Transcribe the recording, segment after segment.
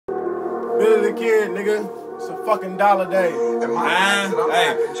Billie DaKid, nigga. It's a fucking dollar day.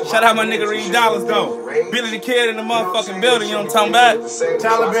 Hey, shout out my nigga Dollaz though. Billie DaKid in the motherfucking building, you know what I'm talking about?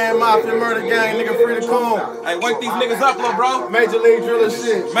 Taliban Mafia murder gang, nigga free to come. Hey, wake these niggas up, little bro. Major League Driller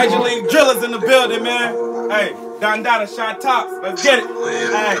shit. Major League Drillers in the building, man. Hey, Don shot tops. Let's get it.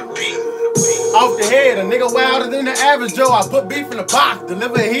 Hey. Off the head, a nigga wilder than the average Joe. I put beef in the box,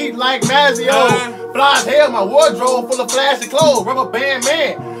 deliver heat like Mazio. Fly as hell, my wardrobe full of flashy clothes. Rubber band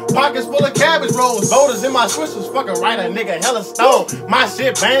man. Pockets full of cabbage rolls, voters in my swishers, fucking right a nigga hella stone. My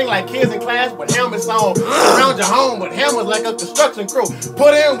shit bang like kids in class with helmets on. Around your home with hammers like a construction crew.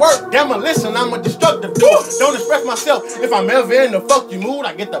 Put in work, demolition, I'm a destructive dude. Don't express myself, if I'm ever in the fuck you mood,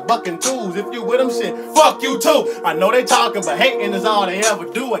 I get the bucking tools. If you with them shit, fuck you too. I know they talking, but hating is all they ever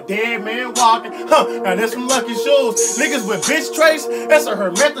do. A dead man walking, now there's some lucky shoes. Niggas with bitch trace, that's a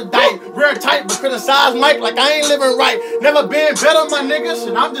hermaphrodite. Rare type, but criticize Mike like I ain't living right. Never been better, my nigga,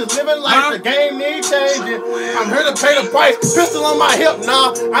 shit, I'm just living life, the game need changing. I'm here to pay the price, pistol on my hip,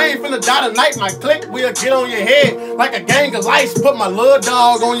 nah. I ain't finna die tonight, my click will get on your head like a gang of lights. Put my little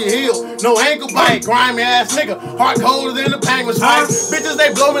dog on your heel, no ankle bite, grimy ass nigga, heart colder than the penguin's fight. Bitches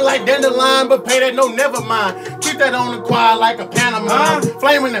they blow me like dandelion, but pay that no never mind. Keep that on the quiet like a pantomime,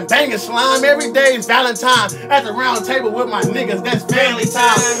 flaming and banging slime. Every day's Valentine, at the round table with my niggas, that's family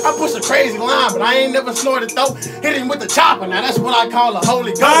time. I push a crazy line, but I ain't never snorted though. Hit him with the chopper, now that's what I call a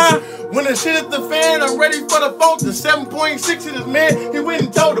holy ghost. When the shit hit the fan, I'm ready for the folk. The 7.6 of this man, he went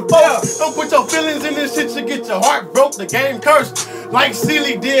and told the folks. Don't put your feelings in this shit, you get your heart broke. The game cursed, like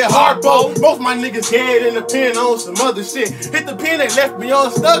Sealy did Harpo. Most my niggas dead in the pen on some other shit. Hit the pen, they left me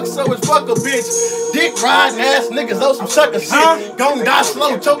unstuck, so it's fuck a bitch. Dick riding ass niggas on some sucker shit. Gon' die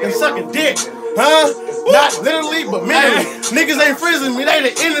slow, choking, sucking dick. Not literally, but mentally. Niggas ain't frizzing me, they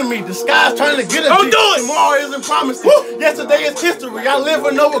the enemy. The sky's trying to get us. Tomorrow isn't promising. Yesterday is history. I live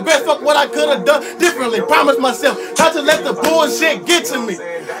with no regret. Fuck what I could have done differently. Promise myself not to let the bullshit get to me.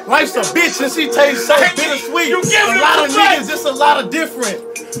 Life's a bitch and she tastes so bittersweet. A lot of niggas, just a lot of different.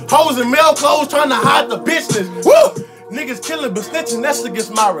 Hoes in male clothes trying to hide the bitchness. Woo! Niggas killing but snitching, that's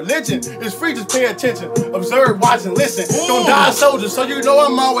against my religion. It's free, just pay attention. Observe, watch, and listen. Don't die a soldier, so you know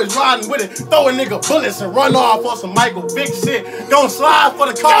I'm always riding with it. Throw a nigga bullets and run off on some Michael Vick shit. Don't slide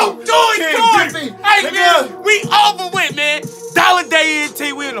for the call. Do it. Hey, man, we over with, man. Dollar Day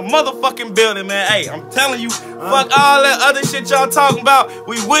ENT, we in the motherfucking building, man. Hey, I'm telling you, fuck all that other shit y'all talking about.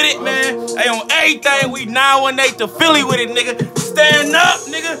 We with it, man. Hey, on everything, we 918 to Philly with it, nigga. Stand up,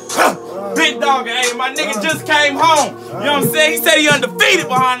 nigga. Big dog, hey, my nigga just came home. You know what I'm saying? He said he undefeated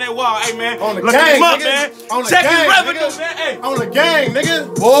behind that wall. Hey, man, on the look gang, him up, nigga. man. On the Check gang, his revenue, nigga. man. Hey. On the gang,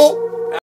 nigga. Whoa.